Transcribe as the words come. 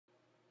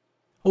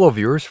Hello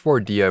viewers,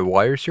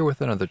 4DIYers here with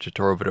another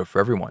tutorial video for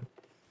everyone.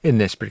 In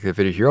this particular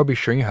video here, I'll be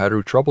showing you how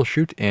to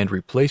troubleshoot and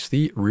replace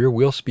the rear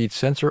wheel speed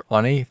sensor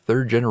on a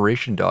 3rd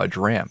generation Dodge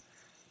Ram.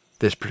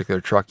 This particular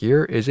truck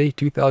here is a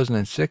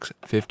 2006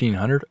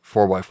 1500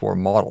 4x4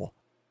 model.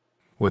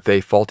 With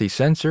a faulty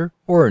sensor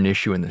or an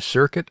issue in the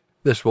circuit,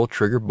 this will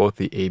trigger both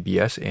the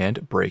ABS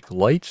and brake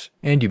lights,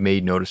 and you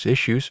may notice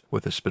issues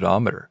with the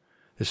speedometer.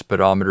 The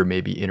speedometer may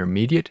be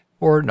intermediate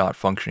or not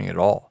functioning at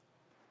all.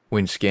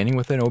 When scanning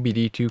with an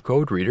OBD2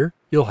 code reader,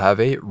 you'll have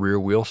a rear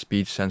wheel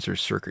speed sensor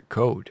circuit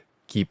code.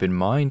 Keep in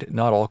mind,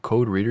 not all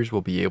code readers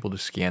will be able to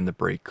scan the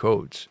brake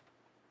codes.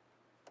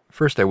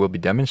 First, I will be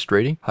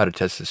demonstrating how to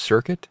test the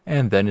circuit,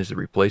 and then is the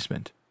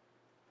replacement.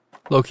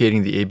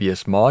 Locating the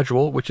ABS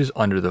module, which is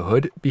under the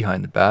hood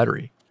behind the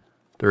battery.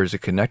 There is a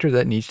connector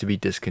that needs to be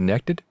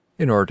disconnected.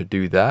 In order to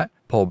do that,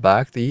 pull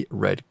back the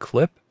red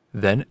clip,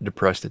 then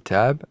depress the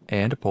tab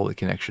and pull the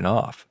connection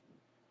off.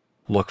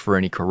 Look for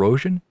any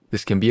corrosion.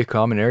 This can be a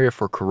common area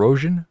for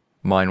corrosion.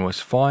 Mine was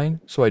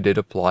fine, so I did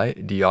apply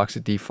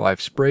Deoxit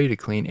D5 spray to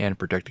clean and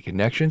protect the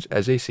connections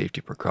as a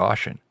safety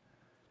precaution.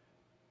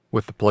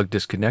 With the plug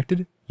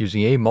disconnected,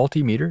 using a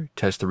multimeter,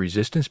 test the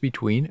resistance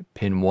between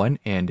pin 1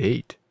 and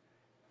 8.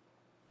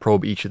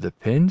 Probe each of the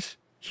pins.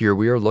 Here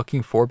we are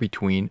looking for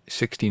between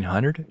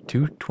 1600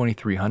 to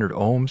 2300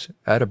 ohms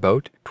at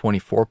about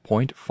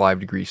 24.5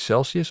 degrees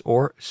Celsius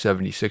or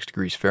 76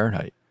 degrees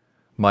Fahrenheit.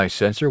 My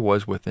sensor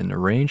was within the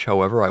range,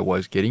 however I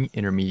was getting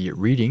intermediate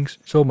readings,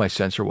 so my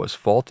sensor was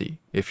faulty.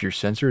 If your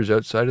sensor is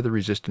outside of the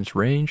resistance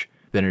range,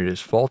 then it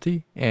is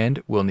faulty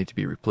and will need to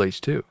be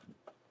replaced too.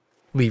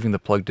 Leaving the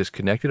plug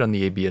disconnected on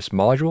the ABS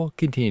module,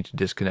 continue to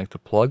disconnect the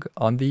plug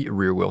on the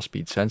rear wheel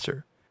speed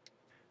sensor.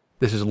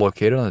 This is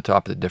located on the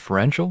top of the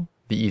differential.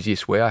 The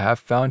easiest way I have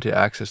found to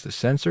access the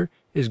sensor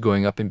is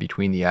going up in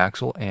between the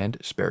axle and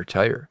spare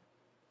tire.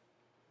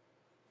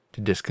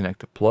 To disconnect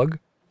the plug,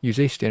 use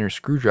a standard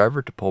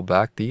screwdriver to pull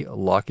back the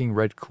locking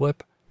red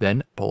clip,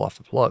 then pull off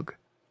the plug.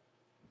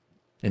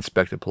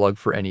 Inspect the plug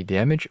for any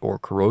damage or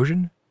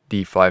corrosion.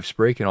 D5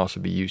 spray can also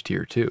be used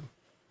here too.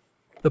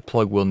 The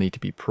plug will need to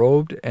be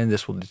probed, and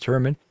this will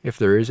determine if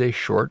there is a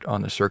short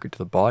on the circuit to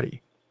the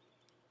body.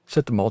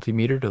 Set the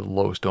multimeter to the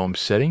lowest ohm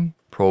setting,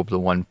 probe the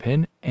one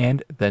pin,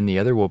 and then the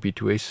other will be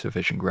to a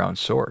sufficient ground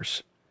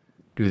source.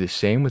 Do the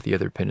same with the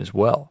other pin as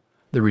well.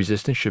 The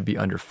resistance should be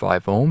under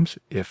 5 ohms.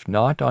 If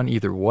not on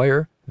either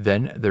wire,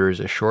 then there is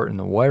a short in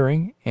the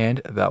wiring,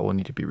 and that will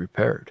need to be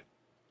repaired.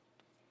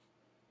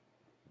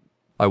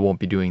 I won't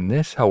be doing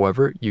this,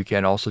 however, you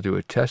can also do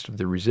a test of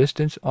the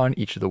resistance on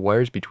each of the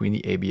wires between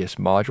the ABS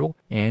module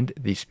and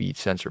the speed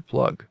sensor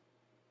plug.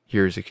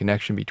 Here is a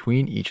connection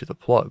between each of the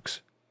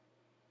plugs.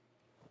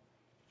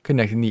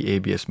 Connecting the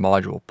ABS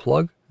module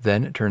plug,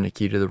 then turn the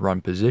key to the run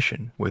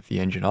position with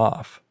the engine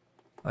off.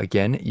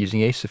 Again,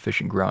 using a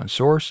sufficient ground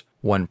source,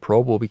 one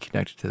probe will be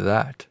connected to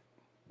that.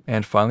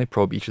 And finally,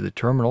 probe each of the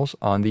terminals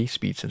on the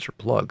speed sensor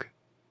plug.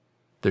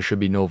 There should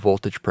be no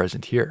voltage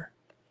present here.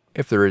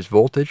 If there is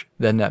voltage,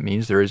 then that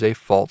means there is a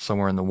fault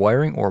somewhere in the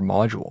wiring or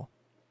module.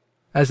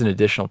 As an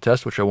additional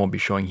test, which I won't be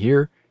showing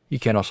here, you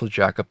can also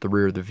jack up the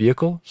rear of the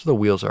vehicle so the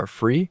wheels are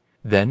free,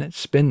 then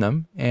spin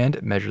them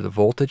and measure the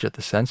voltage at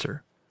the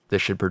sensor.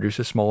 This should produce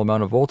a small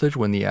amount of voltage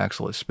when the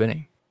axle is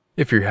spinning.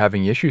 If you're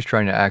having issues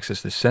trying to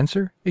access the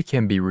sensor, it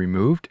can be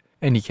removed,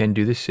 and you can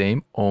do the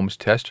same ohms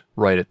test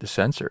right at the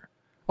sensor.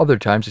 Other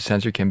times the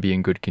sensor can be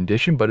in good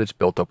condition, but it's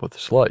built up with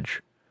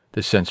sludge.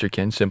 The sensor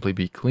can simply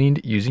be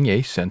cleaned using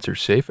a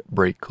sensor-safe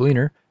brake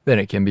cleaner, then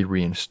it can be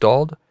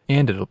reinstalled,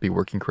 and it'll be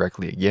working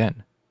correctly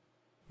again.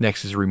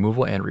 Next is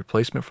removal and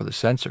replacement for the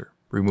sensor.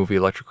 Remove the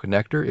electrical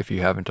connector if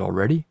you haven't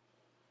already.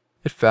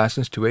 It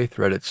fastens to a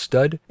threaded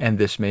stud, and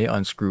this may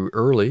unscrew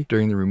early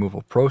during the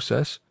removal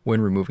process when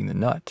removing the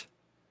nut.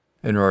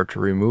 In order to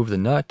remove the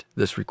nut,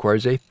 this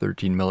requires a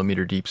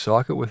 13mm deep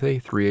socket with a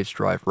 3/8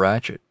 drive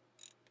ratchet.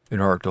 In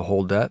order to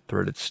hold that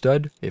threaded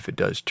stud, if it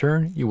does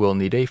turn, you will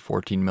need a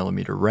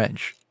 14mm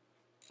wrench.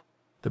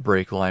 The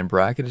brake line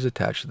bracket is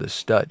attached to this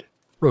stud.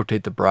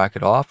 Rotate the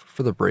bracket off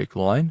for the brake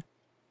line.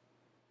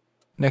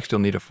 Next, you'll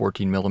need a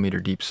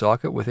 14mm deep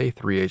socket with a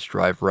 3/8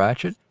 drive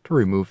ratchet to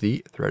remove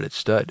the threaded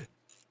stud.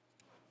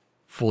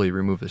 Fully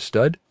remove the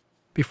stud.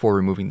 Before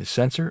removing the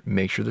sensor,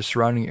 make sure the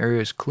surrounding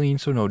area is clean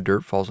so no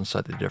dirt falls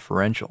inside the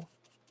differential.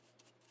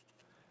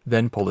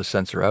 Then pull the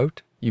sensor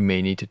out. You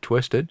may need to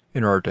twist it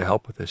in order to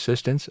help with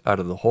assistance out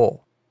of the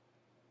hole.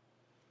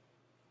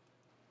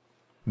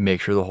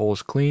 Make sure the hole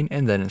is clean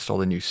and then install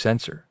the new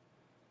sensor.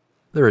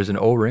 There is an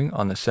O-ring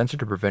on the sensor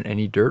to prevent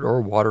any dirt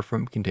or water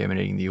from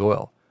contaminating the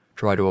oil.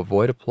 Try to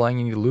avoid applying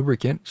any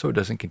lubricant so it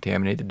doesn't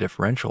contaminate the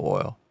differential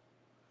oil.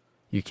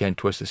 You can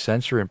twist the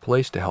sensor in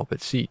place to help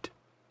it seat.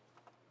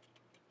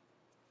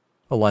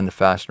 Align the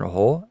fastener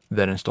hole,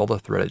 then install the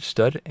threaded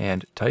stud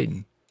and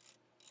tighten.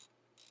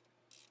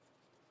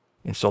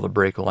 Install the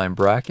brake line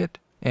bracket,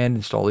 and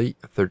install the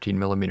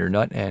 13mm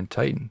nut and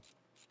tighten.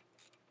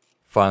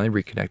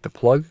 Finally, reconnect the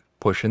plug,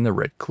 push in the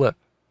red clip.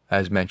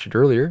 As mentioned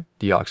earlier,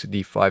 Deoxit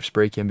D5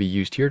 spray can be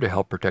used here to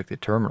help protect the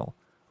terminal.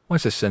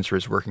 Once the sensor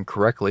is working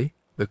correctly,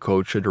 The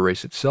code should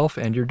erase itself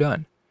and you're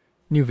done.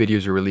 New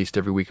videos are released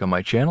every week on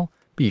my channel.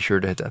 Be sure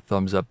to hit that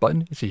thumbs up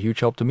button. It's a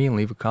huge help to me, and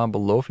leave a comment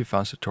below if you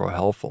found this tutorial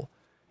helpful.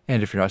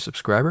 And if you're not a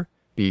subscriber,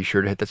 be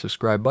sure to hit that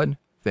subscribe button.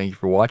 Thank you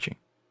for watching.